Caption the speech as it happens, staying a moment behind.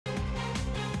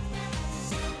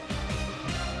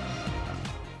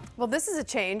Well, this is a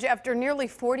change. After nearly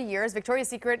 40 years, Victoria's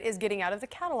Secret is getting out of the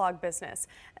catalog business.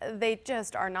 They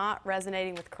just are not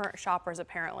resonating with current shoppers,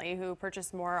 apparently, who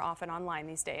purchase more often online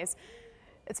these days.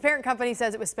 Its parent company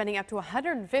says it was spending up to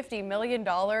 $150 million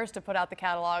to put out the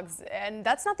catalogs, and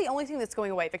that's not the only thing that's going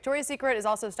away. Victoria's Secret is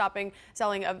also stopping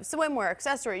selling of swimwear,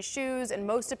 accessories, shoes, and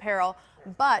most apparel,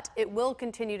 but it will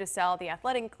continue to sell the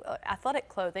athletic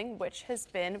clothing, which has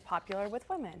been popular with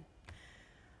women.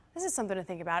 This is something to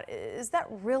think about. Is that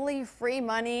really free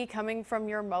money coming from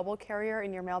your mobile carrier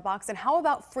in your mailbox? And how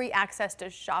about free access to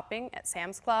shopping at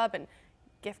Sam's Club and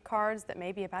gift cards that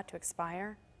may be about to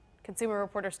expire? Consumer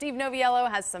reporter Steve Noviello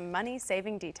has some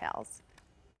money-saving details.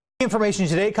 Information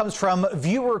today comes from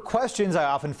viewer questions I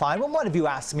often find. When one of you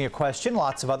asks me a question,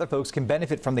 lots of other folks can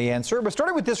benefit from the answer. But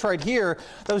starting with this right here,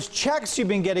 those checks you've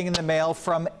been getting in the mail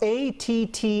from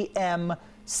ATTM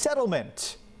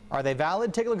Settlement. Are they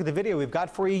valid? Take a look at the video we've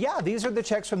got for you. Yeah, these are the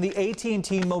checks from the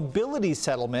AT&T Mobility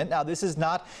Settlement. Now, this is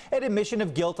not an admission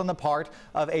of guilt on the part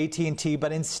of AT&T,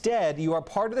 but instead, you are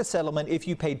part of the settlement if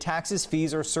you paid taxes,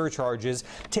 fees, or surcharges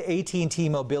to AT&T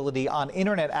Mobility on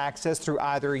internet access through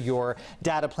either your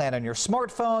data plan on your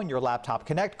smartphone, your laptop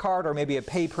Connect card, or maybe a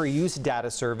pay-per-use data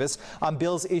service on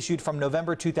bills issued from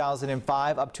November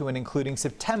 2005 up to and including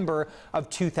September of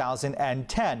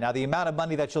 2010. Now, the amount of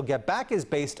money that you'll get back is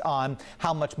based on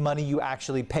how much money you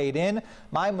actually paid in.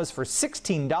 Mine was for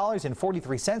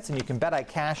 $16.43, and you can bet I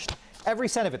cashed every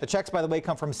cent of it. The checks, by the way,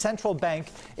 come from Central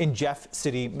Bank in Jeff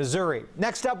City, Missouri.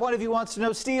 Next up, one of you wants to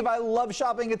know, Steve, I love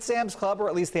shopping at Sam's Club, or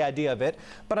at least the idea of it,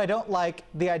 but I don't like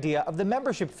the idea of the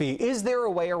membership fee. Is there a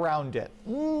way around it?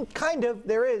 Kind of.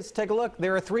 There is. Take a look.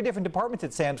 There are 3 different departments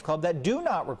at Sam's Club that do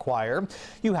not require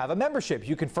you have a membership.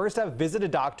 You can first visit a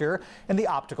doctor in the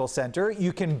optical center.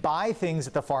 You can buy things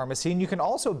at the pharmacy, and you can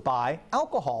also buy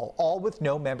alcohol, all with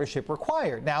no membership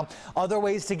required. Now, other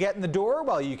ways to get in the door,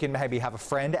 well, you can maybe have a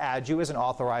friend add you as an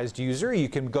authorized user. You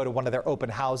can go to one of their open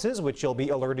houses, which you'll be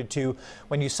alerted to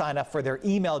when you sign up for their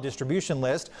email distribution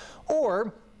list,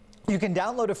 or you can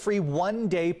download a free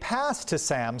 1-day pass to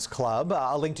Sam's Club.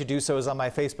 A link to do so is on my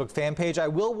Facebook fan page. I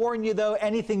will warn you, though,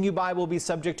 anything you buy will be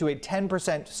subject to a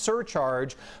 10%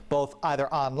 surcharge, both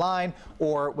either online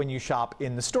or when you shop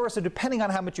in the store. So depending on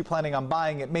how much you're planning on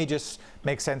buying, it may just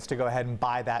make sense to go ahead and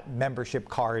buy that membership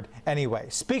card anyway.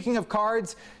 Speaking of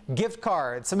cards, gift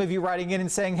cards. Some of you writing in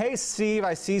and saying, hey, Steve,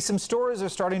 I see some stores are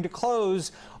starting to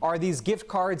close. Are these gift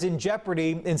cards in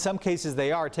jeopardy? In some cases,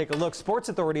 they are. Take a look. Sports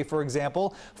Authority, for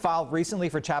example, filed recently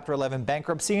for Chapter 11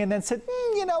 bankruptcy and then said,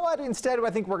 you know what, instead I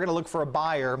think we're going to look for a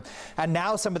buyer. And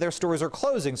now some of their stores are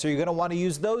closing, so you're going to want to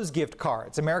use those gift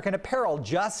cards. American Apparel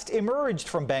just emerged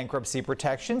from bankruptcy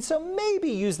protection, so maybe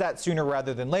use that sooner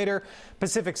rather than later.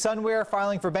 Pacific Sunwear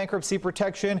filing for bankruptcy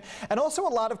protection. And also a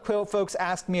lot of folks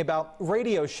ask me about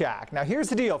Radio Shack. Now here's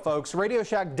the deal, folks. Radio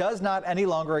Shack does not any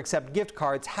longer accept gift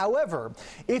cards. However,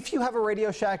 if you have a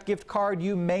Radio Shack gift card,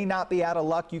 you may not be out of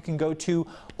luck. You can go to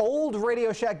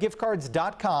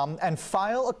oldradioShackGiftCards.com and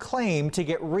file a claim to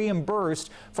get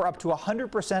reimbursed for up to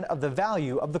 100% of the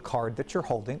value of the card that you're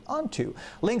holding onto.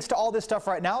 Links to all this stuff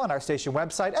right now on our station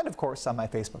website and, of course, on my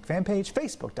Facebook fan page,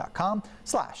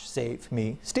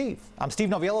 facebook.com/SaveMeSteve. I'm Steve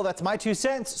Noviello. That's my 2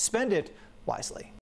 cents. Spend it wisely.